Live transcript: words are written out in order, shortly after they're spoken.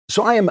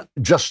So I am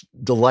just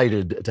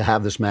delighted to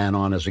have this man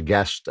on as a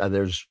guest.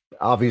 There's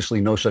obviously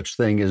no such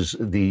thing as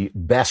the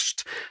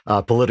best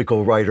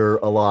political writer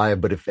alive,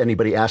 but if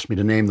anybody asked me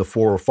to name the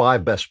 4 or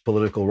 5 best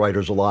political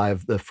writers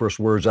alive, the first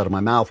words out of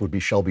my mouth would be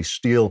Shelby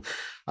Steele.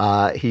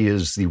 He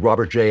is the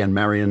Robert J. and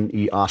Marion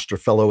E. Oster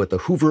Fellow at the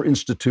Hoover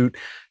Institute.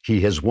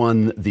 He has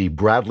won the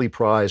Bradley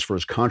Prize for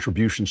his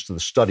contributions to the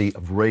study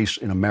of race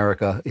in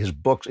America. His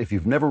books, if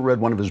you've never read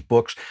one of his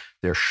books,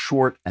 they're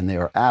short and they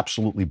are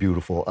absolutely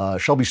beautiful.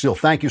 Shelby Steele,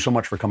 thank you so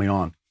much for coming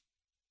on.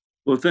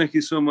 Well, thank you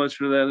so much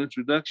for that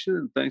introduction,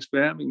 and thanks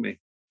for having me.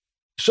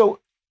 So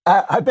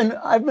I've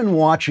been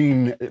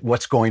watching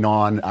what's going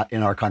on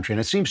in our country, and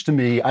it seems to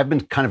me I've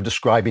been kind of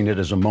describing it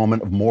as a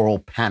moment of moral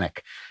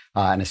panic,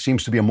 and it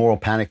seems to be a moral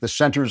panic that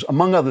centers,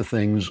 among other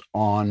things,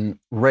 on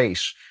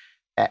race.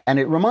 And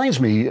it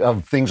reminds me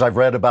of things I've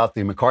read about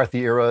the McCarthy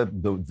era,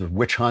 the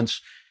witch hunts.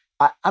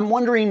 I'm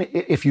wondering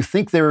if you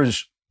think there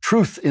is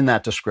truth in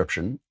that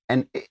description,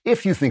 and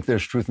if you think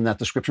there's truth in that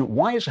description,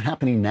 why is it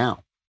happening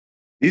now?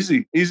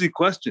 Easy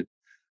question.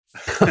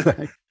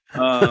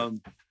 No,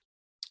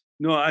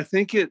 I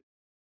think that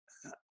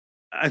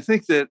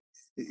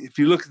if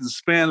you look at the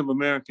span of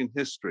American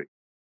history,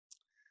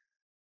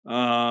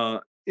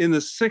 in the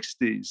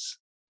 60s,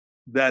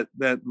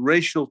 that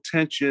racial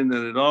tension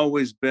that had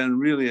always been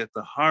really at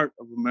the heart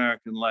of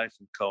American life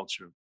and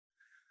culture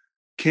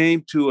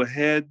came to a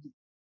head,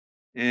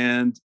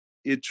 and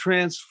it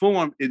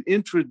transformed, it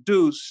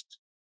introduced,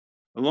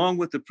 along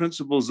with the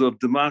principles of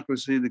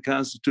democracy, the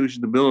Constitution,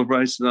 the Bill of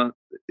Rights,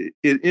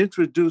 it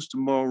introduced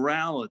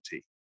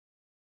morality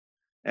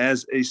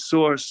as a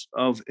source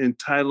of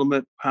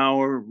entitlement,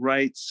 power,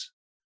 rights.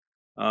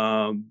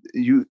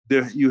 You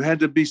had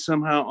to be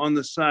somehow on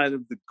the side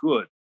of the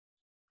good.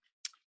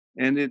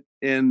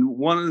 And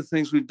one of the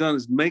things we've done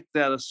is make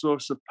that a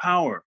source of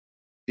power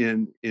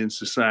in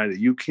society.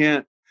 You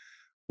can't.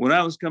 When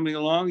I was coming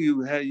along,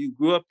 you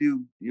grew up,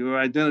 your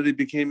identity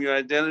became your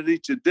identity.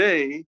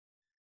 Today,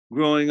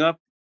 growing up,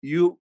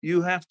 you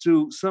have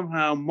to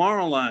somehow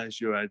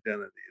moralize your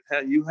identity.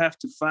 You have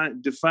to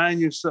define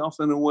yourself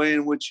in a way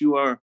in which you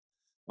are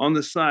on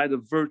the side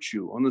of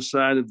virtue, on the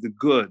side of the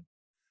good.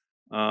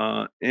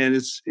 And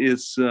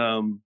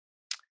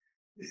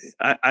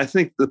I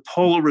think the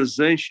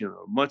polarization,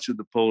 or much of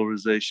the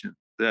polarization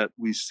that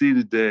we see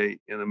today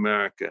in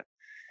America,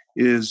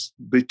 is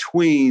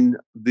between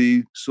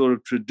the sort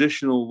of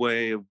traditional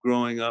way of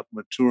growing up,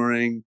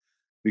 maturing,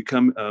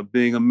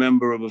 being a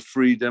member of a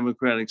free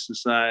democratic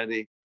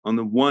society on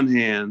the one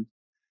hand,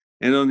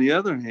 and on the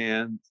other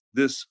hand,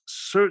 this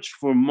search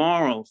for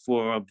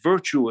a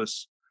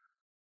virtuous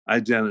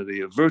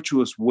identity, a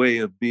virtuous way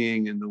of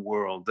being in the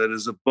world that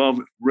is above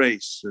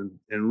race.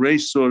 And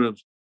race sort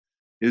of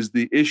is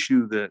the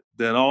issue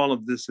that all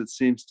of this, it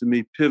seems to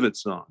me,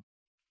 pivots on.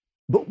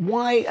 But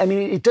why? I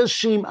mean, it does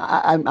seem,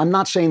 I'm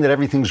not saying that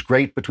everything's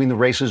great between the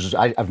races.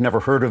 I've never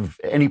heard of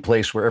any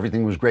place where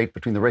everything was great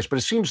between the races, but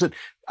it seems that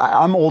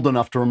I'm old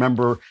enough to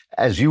remember,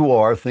 as you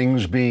are,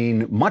 things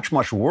being much,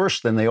 much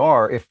worse than they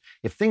are. If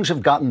things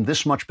have gotten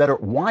this much better,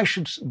 why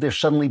should there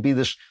suddenly be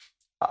this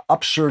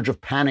upsurge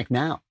of panic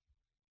now?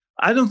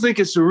 I don't think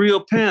it's a real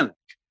panic.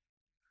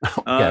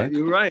 Okay.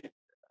 You're right.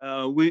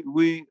 I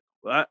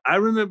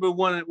remember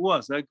when it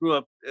was. I grew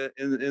up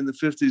in the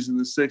 50s and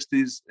the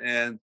 60s,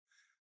 and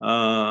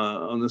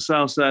on the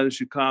south side of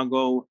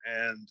Chicago,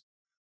 and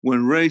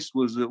when race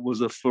was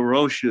a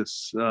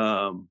ferocious,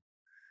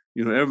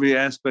 every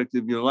aspect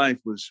of your life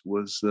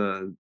was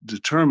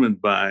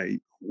determined by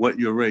what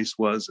your race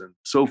was and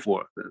so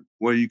forth, and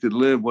where you could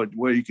live,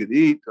 where you could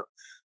eat,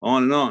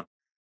 on and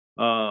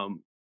on.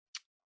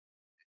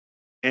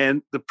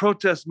 And the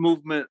protest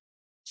movement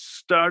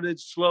started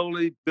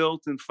slowly,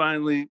 built, and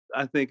finally,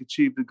 I think,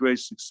 achieved a great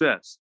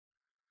success.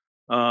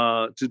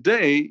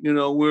 Today, we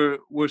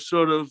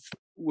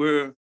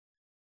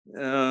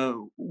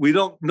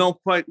don't know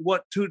quite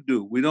what to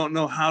do. We don't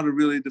know how to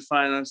really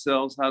define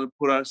ourselves, how to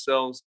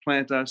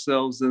plant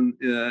ourselves in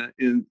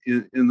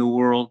the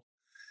world,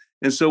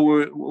 and so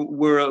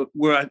we're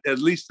at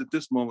least at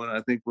this moment,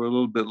 I think we're a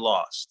little bit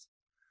lost.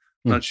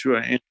 Not sure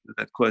I answered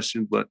that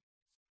question, but.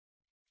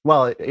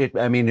 Well,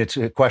 it's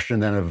a question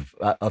then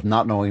of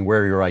not knowing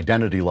where your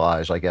identity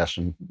lies, I guess,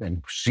 and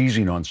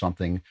seizing on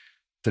something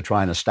to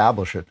try and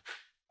establish it.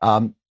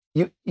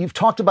 You've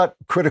talked about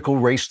critical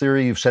race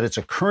theory. You've said it's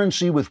a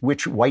currency with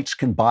which whites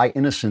can buy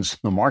innocence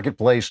in the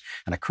marketplace,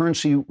 and a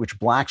currency which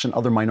blacks and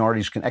other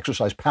minorities can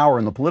exercise power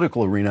in the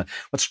political arena.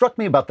 What struck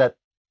me about that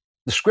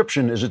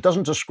description is it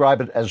doesn't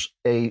describe it as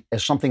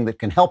something that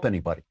can help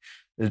anybody.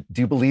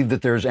 Do you believe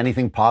that there's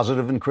anything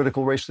positive in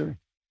critical race theory?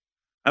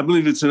 I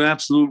believe it's an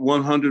absolute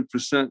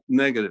 100%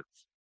 negative.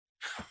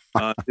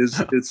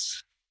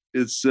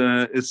 It's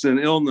an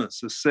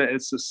illness.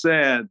 It's a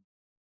sad,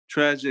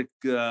 tragic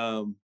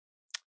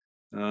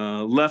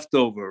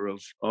leftover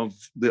of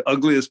the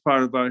ugliest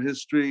part of our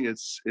history.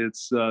 It's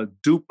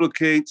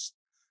duplicates.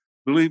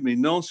 Believe me,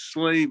 no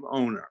slave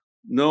owner,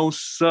 no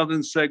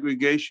Southern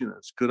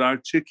segregationist could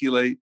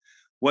articulate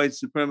white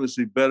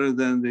supremacy better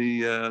than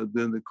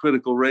the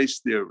critical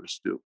race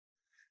theorists do.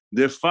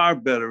 They're far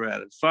better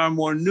at it, far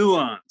more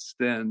nuanced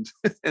and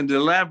and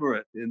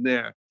elaborate in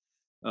their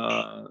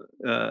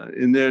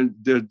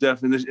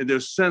definition, in their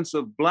sense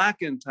of Black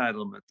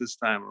entitlement this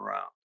time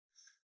around.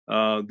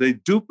 They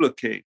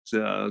duplicate,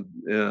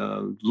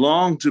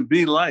 long to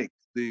be like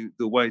the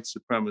white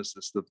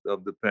supremacists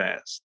of the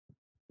past,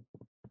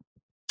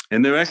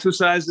 and they're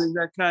exercising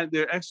that kind.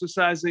 They're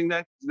exercising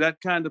that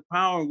kind of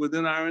power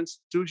within our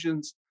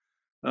institutions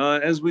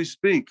as we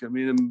speak. I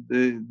mean,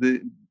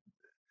 the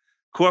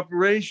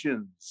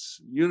corporations,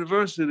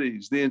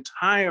 universities, the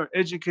entire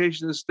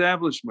education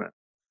establishment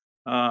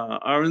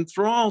are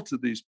enthralled to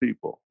these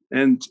people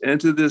and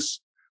to this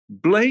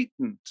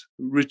blatant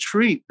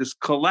retreat, this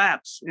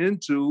collapse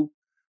into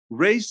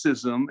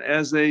racism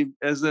as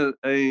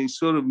a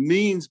sort of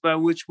means by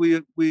which we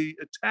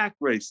attack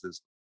racism.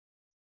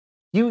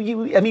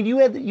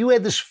 You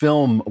had this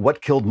film,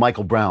 What Killed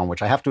Michael Brown,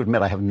 which I have to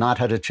admit I have not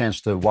had a chance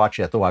to watch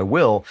yet, though I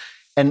will.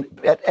 And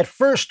at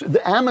first,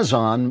 the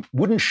Amazon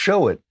wouldn't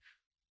show it.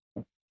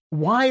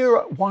 Why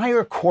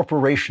are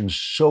corporations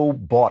so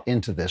bought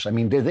into this? I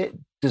mean,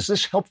 does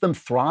this help them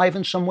thrive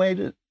in some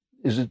way?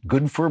 Is it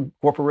good for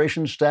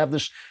corporations to have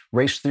this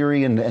race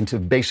theory and to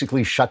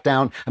basically shut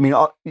down? I mean,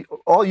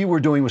 all you were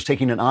doing was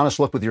taking an honest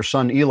look with your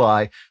son,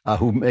 Eli,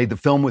 who made the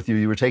film with you.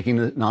 You were taking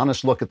an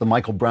honest look at the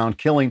Michael Brown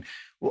killing.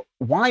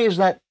 Why is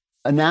that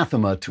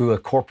anathema to a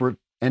corporate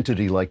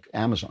entity like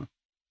Amazon?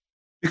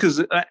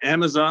 Because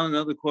Amazon and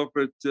other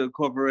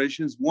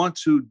corporations want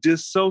to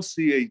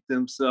dissociate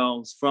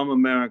themselves from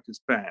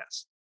America's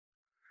past.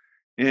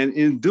 And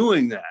in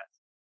doing that,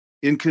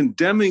 in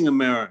condemning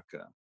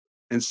America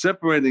and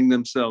separating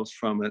themselves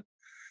from it,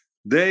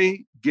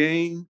 they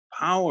gain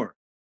power.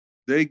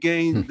 They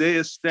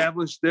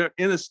establish they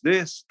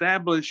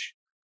establish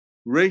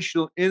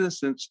racial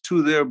innocence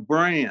to their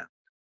brand.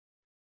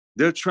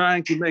 They're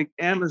trying to make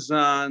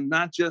Amazon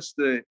not just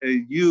a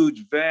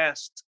huge,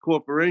 vast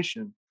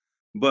corporation,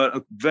 but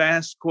a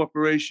vast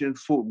corporation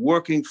for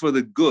working for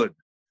the good,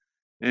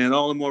 and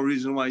all the more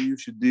reason why you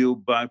should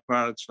buy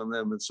products from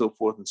them, and so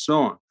forth and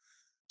so on.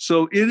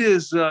 So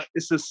it's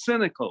a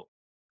cynical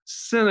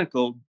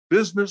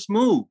business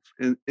move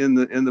in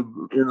the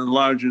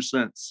larger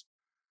sense.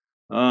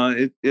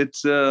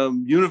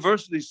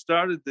 Universities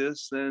started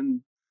this,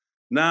 and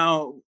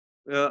now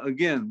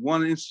again,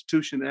 one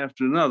institution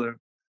after another.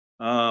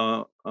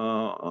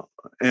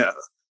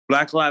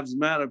 Black Lives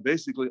Matter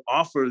basically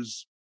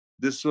offers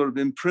this sort of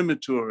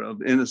imprimatur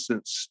of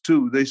innocence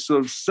too. They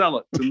sort of sell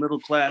it to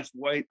middle-class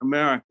white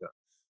America.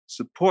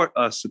 Support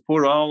us,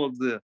 support all of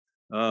the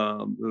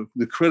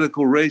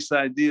critical race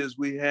ideas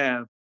we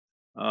have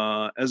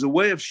as a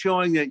way of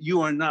showing that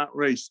you are not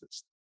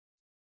racist.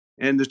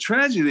 And the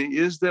tragedy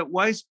is that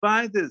whites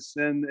buy this,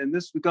 and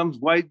this becomes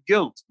white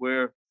guilt,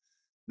 where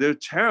they're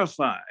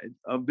terrified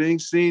of being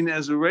seen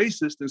as a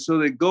racist, and so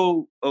they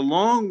go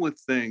along with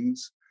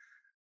things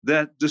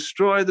that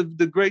destroy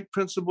the great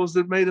principles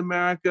that made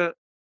America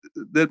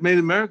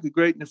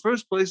great in the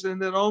first place,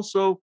 and that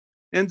also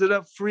ended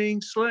up freeing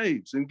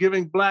slaves and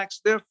giving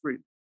blacks their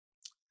freedom.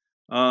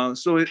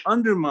 So it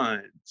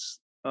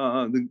undermines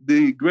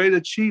the great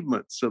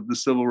achievements of the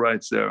civil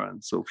rights era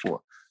and so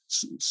forth.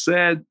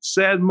 Sad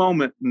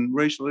moment in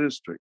racial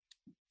history.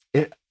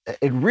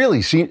 It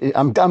really seems.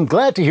 I'm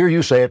glad to hear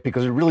you say it,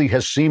 because it really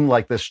has seemed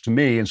like this to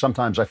me, and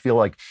sometimes I feel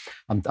like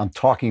I'm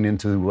talking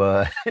into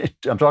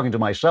I'm talking to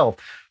myself.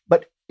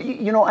 But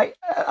you know,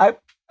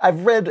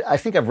 I've read. I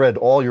think I've read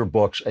all your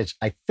books.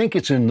 I think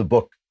it's in the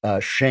book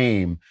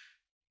Shame.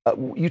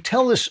 You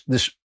tell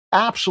this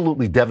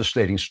absolutely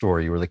devastating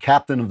story. You were the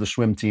captain of the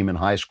swim team in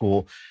high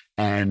school,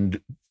 and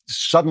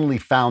suddenly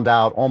found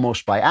out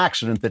almost by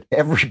accident that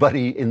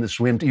everybody in the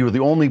swim team, you were the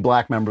only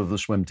black member of the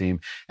swim team,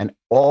 and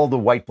all the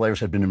white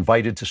players had been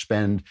invited to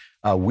spend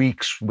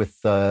weeks with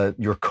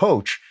your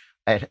coach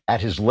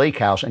at his lake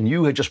house, and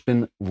you had just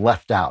been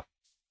left out.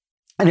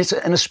 And it's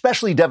an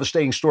especially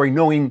devastating story,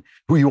 knowing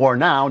who you are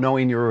now,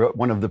 knowing you're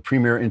one of the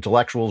premier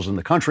intellectuals in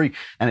the country,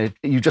 and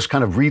you just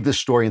kind of read this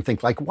story and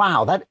think like,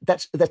 wow,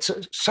 that's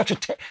such a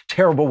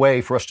terrible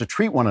way for us to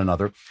treat one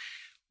another.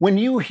 When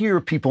you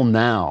hear people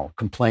now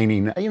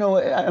complaining, you know,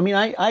 I mean,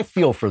 I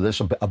feel for this,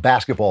 a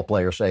basketball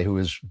player, say, who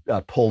is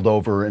pulled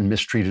over and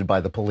mistreated by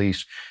the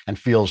police and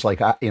feels like,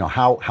 you know,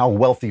 how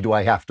wealthy do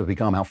I have to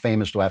become? How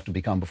famous do I have to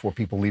become before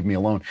people leave me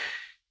alone?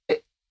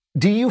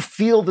 Do you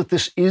feel that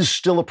this is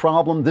still a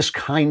problem, this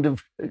kind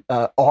of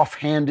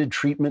offhanded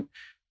treatment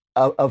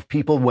of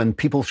people when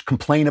people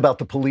complain about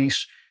the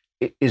police?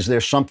 Is there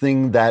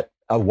something that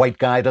a white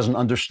guy doesn't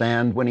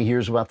understand when he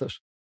hears about this?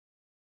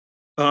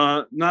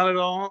 Not at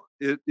all.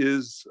 It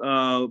is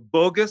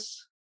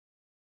bogus.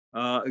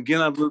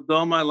 Again, I've lived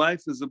all my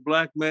life as a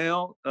black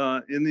male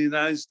in the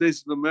United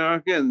States of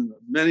America and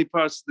many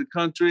parts of the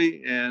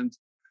country, and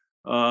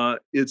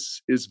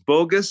it's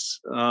bogus.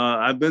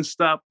 I've been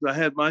stopped. I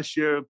had my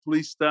share of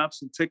police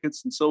stops and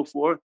tickets and so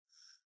forth.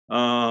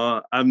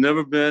 I've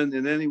never been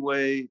in any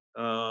way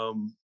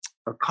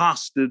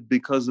accosted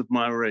because of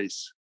my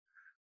race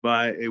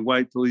by a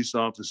white police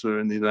officer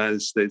in the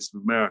United States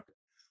of America.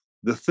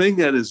 The thing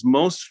that is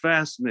most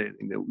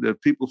fascinating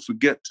that people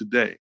forget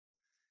today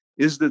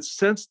is that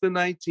since the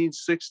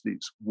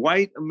 1960s,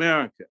 white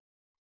America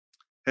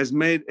has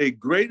made a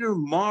greater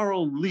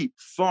moral leap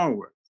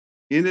forward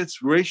in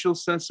its racial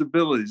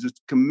sensibilities,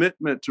 its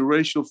commitment to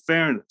racial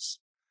fairness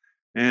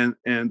and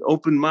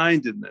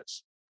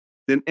open-mindedness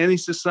than any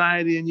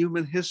society in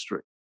human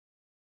history.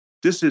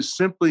 This is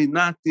simply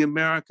not the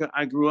America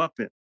I grew up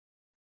in.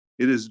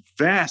 It is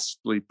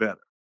vastly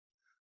better.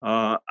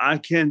 I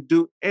can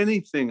do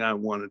anything I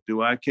want to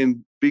do. I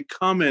can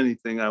become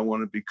anything I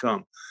want to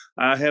become.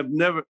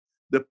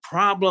 The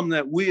problem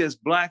that we as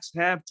Blacks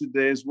have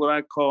today is what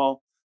I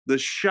call the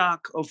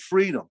shock of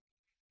freedom.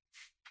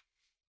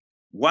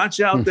 Watch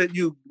out that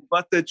you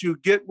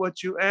get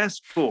what you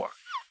ask for.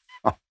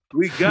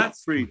 We got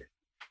freedom.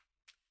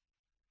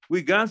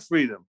 We got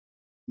freedom.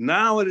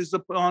 Now it is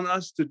upon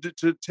us to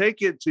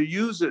take it, to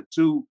use it,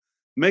 to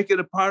make it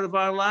a part of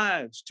our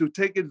lives, to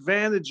take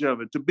advantage of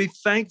it, to be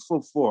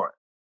thankful for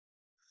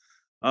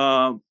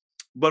it.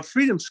 But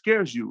freedom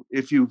scares you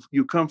if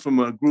you come from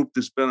a group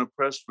that's been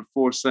oppressed for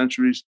 4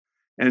 centuries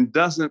and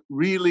doesn't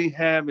really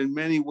have, in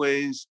many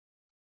ways,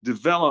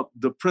 developed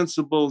the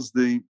principles,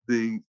 the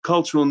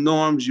cultural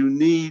norms you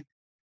need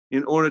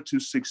in order to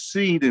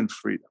succeed in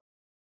freedom.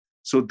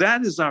 So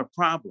that is our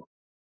problem.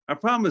 Our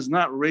problem is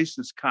not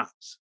racist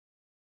cops.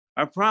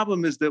 Our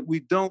problem is that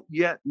we don't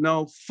yet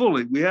know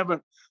fully. We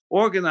haven't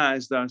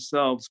organized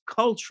ourselves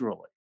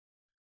culturally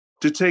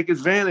to take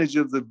advantage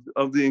of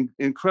the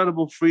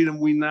incredible freedom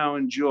we now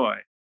enjoy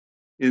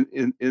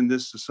in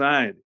this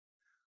society.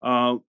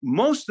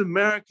 Most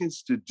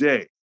Americans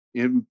today,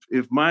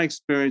 if my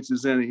experience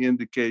is any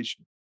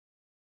indication,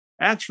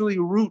 actually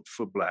root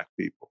for Black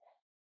people,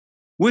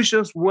 wish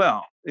us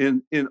well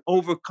in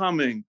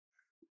overcoming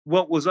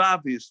what was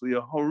obviously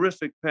a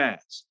horrific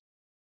past.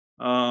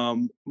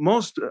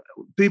 Most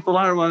people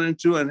I run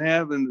into and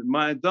have in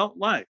my adult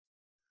life,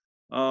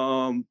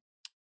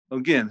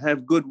 again,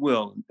 have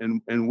goodwill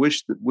and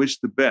wish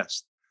the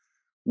best.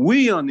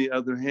 We, on the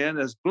other hand,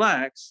 as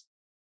Blacks,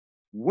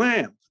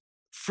 wham,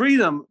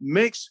 freedom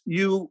makes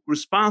you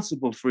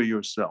responsible for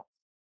yourself.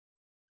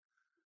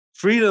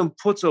 Freedom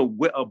puts a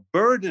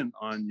burden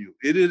on you.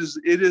 It is,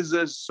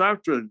 as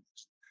Sartre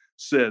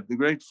said, the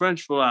great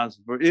French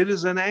philosopher, it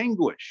is an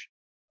anguish.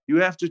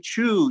 You have to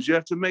choose, you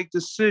have to make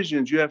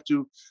decisions, you have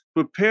to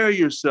prepare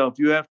yourself,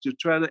 you have to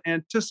try to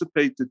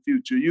anticipate the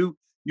future.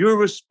 You're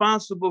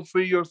responsible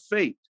for your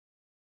fate.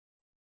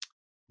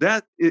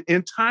 That is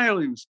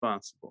entirely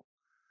responsible.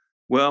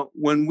 Well,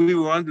 when we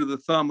were under the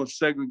thumb of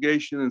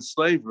segregation and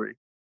slavery,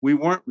 we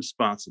weren't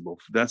responsible.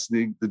 That's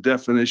the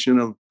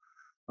definition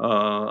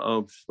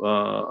of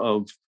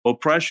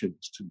oppression,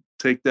 is to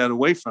take that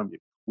away from you.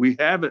 We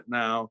have it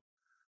now,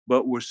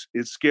 but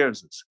it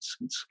scares us.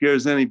 It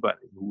scares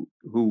anybody who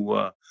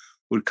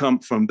would come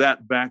from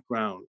that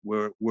background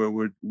where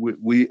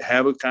we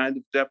have a kind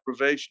of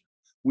deprivation.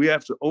 We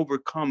have to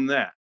overcome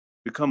that,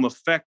 become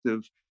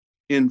effective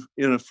in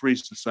a free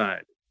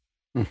society.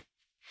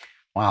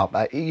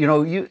 Wow.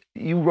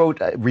 You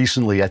wrote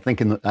recently, I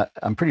think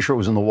I'm pretty sure it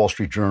was in the Wall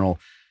Street Journal.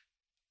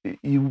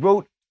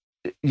 You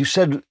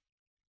said,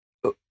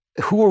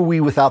 who are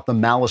we without the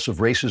malice of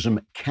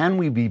racism? Can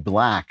we be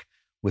Black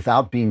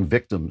without being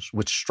victims?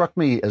 Which struck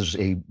me as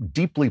a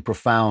deeply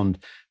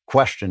profound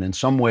question. In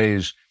some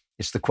ways,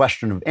 it's the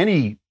question of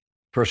any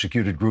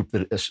persecuted group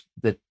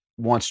that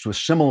wants to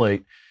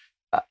assimilate.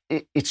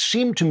 It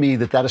seemed to me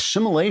that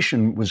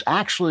assimilation was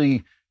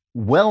actually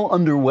well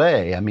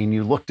underway. I mean,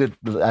 I looked at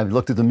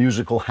the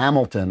musical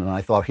Hamilton, and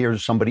I thought,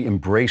 here's somebody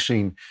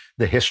embracing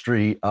the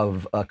history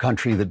of a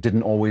country that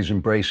didn't always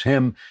embrace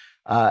him.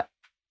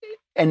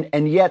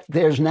 And yet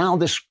there's now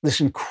this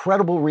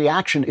incredible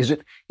reaction. Is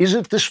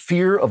it this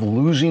fear of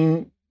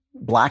losing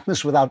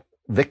Blackness without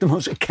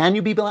victimhood? Can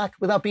you be Black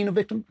without being a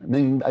victim? I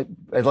mean,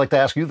 I'd like to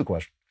ask you the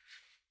question.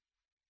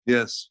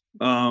 Yes.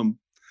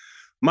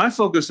 My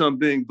focus on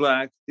being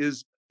Black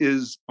is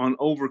on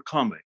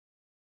overcoming.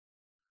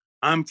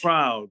 I'm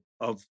proud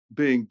of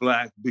being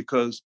Black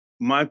because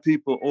my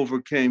people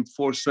overcame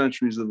 4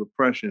 centuries of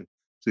oppression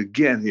to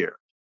get here.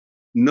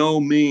 No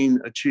mean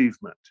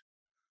achievement.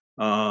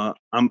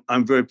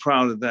 I'm very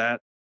proud of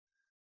that.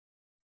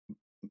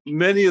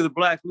 Many of the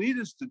Black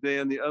leaders today,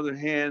 on the other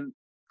hand,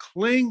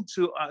 cling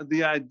to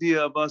the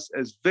idea of us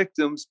as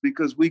victims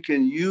because we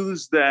can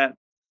use that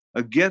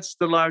against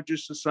the larger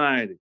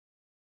society.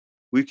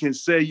 We can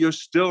say, you're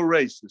still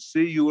racist.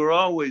 See, you were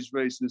always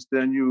racist,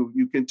 and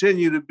you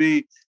continue to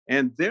be.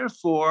 And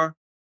therefore,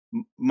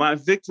 my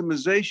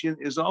victimization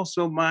is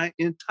also my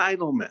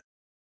entitlement.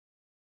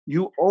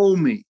 You owe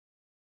me.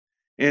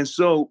 And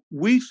so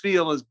we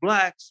feel as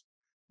Blacks,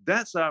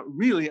 that's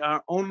really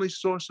our only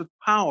source of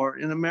power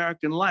in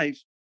American life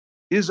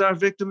is our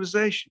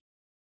victimization.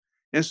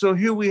 And so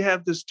here we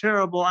have this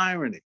terrible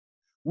irony.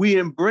 We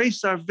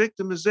embrace our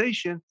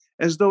victimization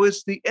as though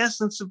it's the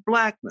essence of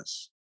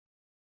Blackness.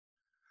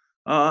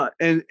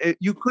 And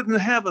you couldn't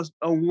have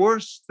a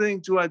worse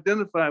thing to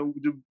identify,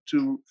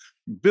 to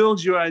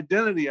build your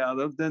identity out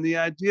of, than the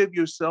idea of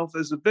yourself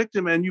as a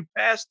victim. And you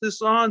pass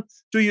this on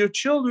to your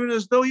children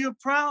as though you're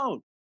proud.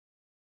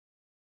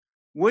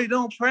 We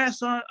don't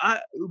pass on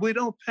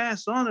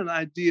an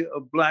idea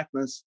of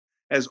Blackness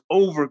as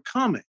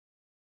overcoming,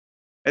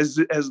 as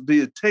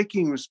the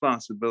taking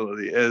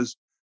responsibility, as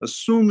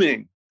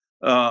assuming,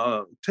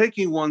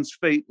 taking one's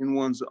fate in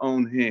one's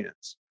own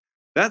hands.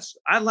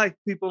 I like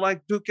people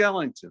like Duke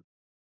Ellington,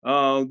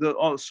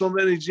 so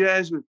many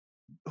jazzmen,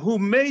 who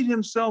made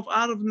himself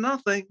out of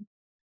nothing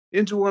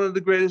into one of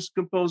the greatest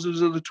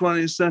composers of the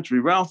 20th century.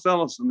 Ralph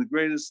Ellison,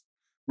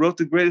 wrote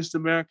the greatest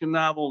American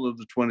novel of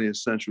the 20th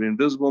century,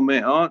 Invisible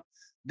Man.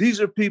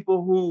 These are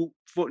people who,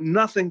 for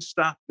nothing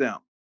stopped them.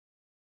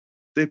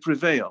 They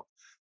prevailed.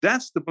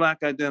 That's the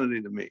Black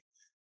identity to me.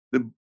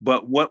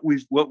 But what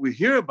we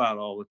hear about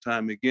all the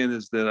time, again,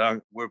 is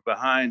that we're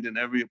behind in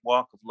every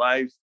walk of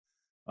life,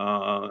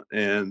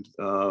 and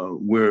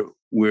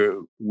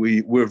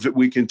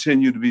we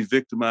continue to be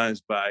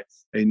victimized by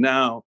a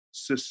now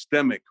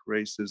systemic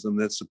racism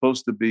that's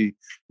supposed to be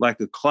like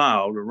a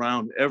cloud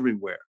around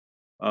everywhere.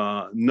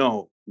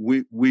 No,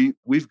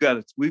 we've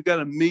got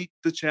to meet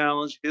the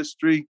challenge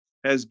history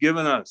has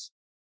given us.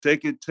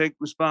 Take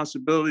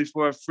responsibility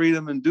for our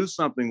freedom and do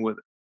something with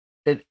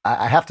it.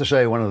 I have to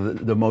say, one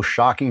of the most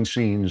shocking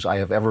scenes I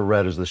have ever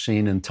read is the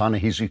scene in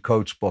Ta-Nehisi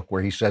Coates' book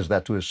where he says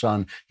that to his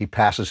son. He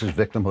passes his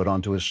victimhood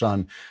on to his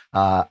son.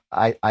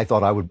 I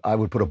thought I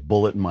would put a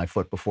bullet in my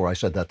foot before I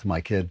said that to my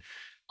kid.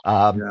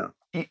 Yeah.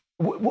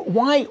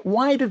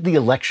 Why did the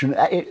election?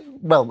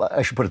 Well,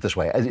 I should put it this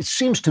way. It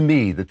seems to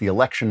me that the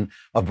election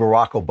of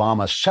Barack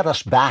Obama set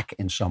us back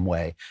in some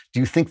way. Do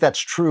you think that's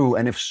true?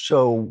 And if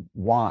so,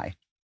 why?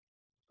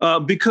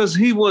 Because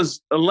he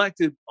was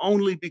elected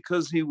only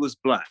because he was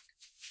Black.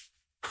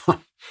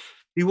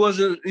 He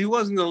wasn't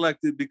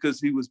elected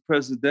because he was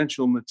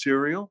presidential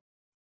material,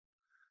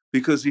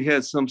 because he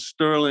had some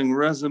sterling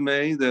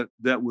resume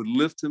that would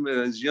lift him at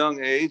his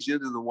young age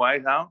into the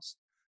White House.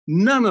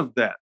 None of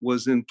that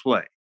was in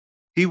play.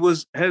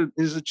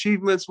 His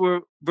achievements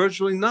were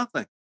virtually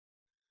nothing.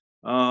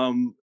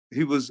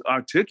 He was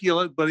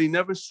articulate, but he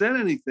never said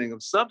anything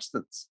of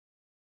substance.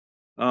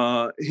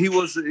 He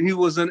was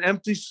an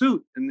empty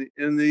suit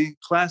in the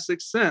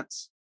classic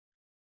sense.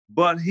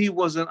 But he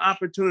was an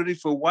opportunity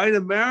for white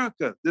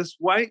America, this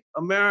white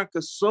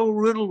America so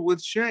riddled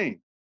with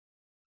shame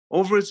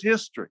over its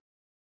history,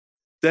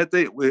 that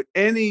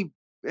any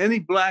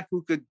Black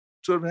who could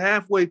sort of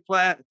halfway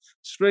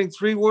string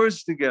three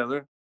words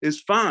together is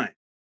fine.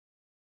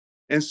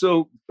 And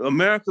so I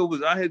wrote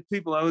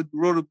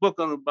a book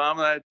on Obama.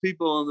 I had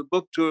people on the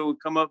book tour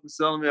would come up and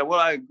tell me, well,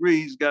 I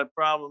agree, he's got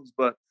problems,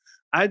 but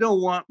I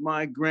don't want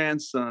my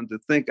grandson to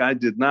think I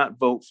did not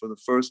vote for the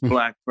first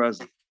Black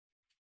president.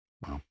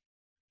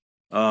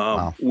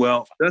 Wow.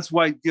 Well, that's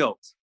white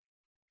guilt.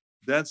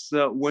 That's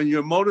when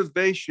your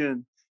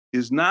motivation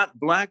is not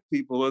Black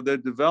people or their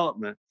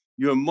development.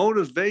 Your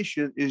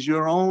motivation is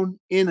your own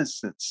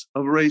innocence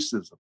of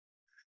racism.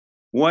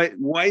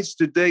 Whites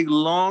today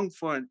long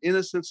for an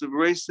innocence of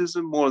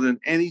racism more than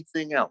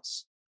anything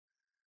else.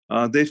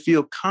 They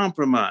feel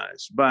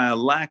compromised by a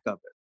lack of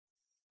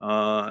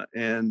it.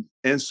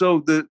 And so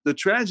the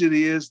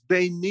tragedy is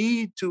they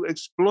need to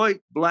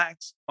exploit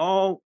Blacks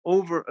all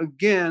over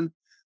again,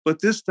 but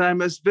this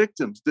time as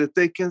victims that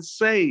they can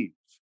save,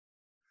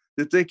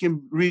 that they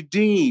can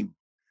redeem,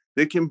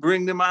 they can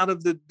bring them out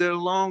of their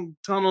long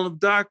tunnel of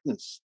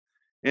darkness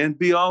and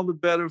be all the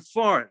better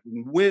for it,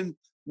 and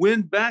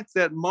win back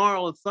that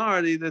moral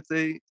authority that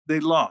they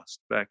lost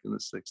back in the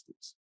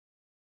 60s.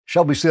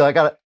 Shelby Steele, I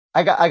got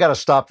to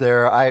stop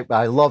there.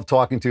 I love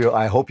talking to you.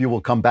 I hope you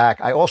will come back.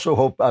 I also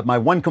hope, my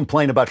one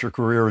complaint about your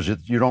career is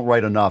that you don't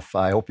write enough.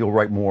 I hope you'll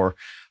write more.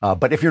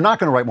 But if you're not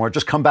going to write more,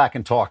 just come back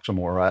and talk some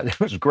more. It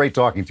was great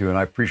talking to you, and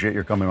I appreciate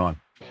your coming on.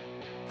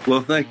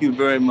 Well, thank you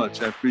very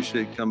much. I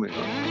appreciate coming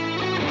on.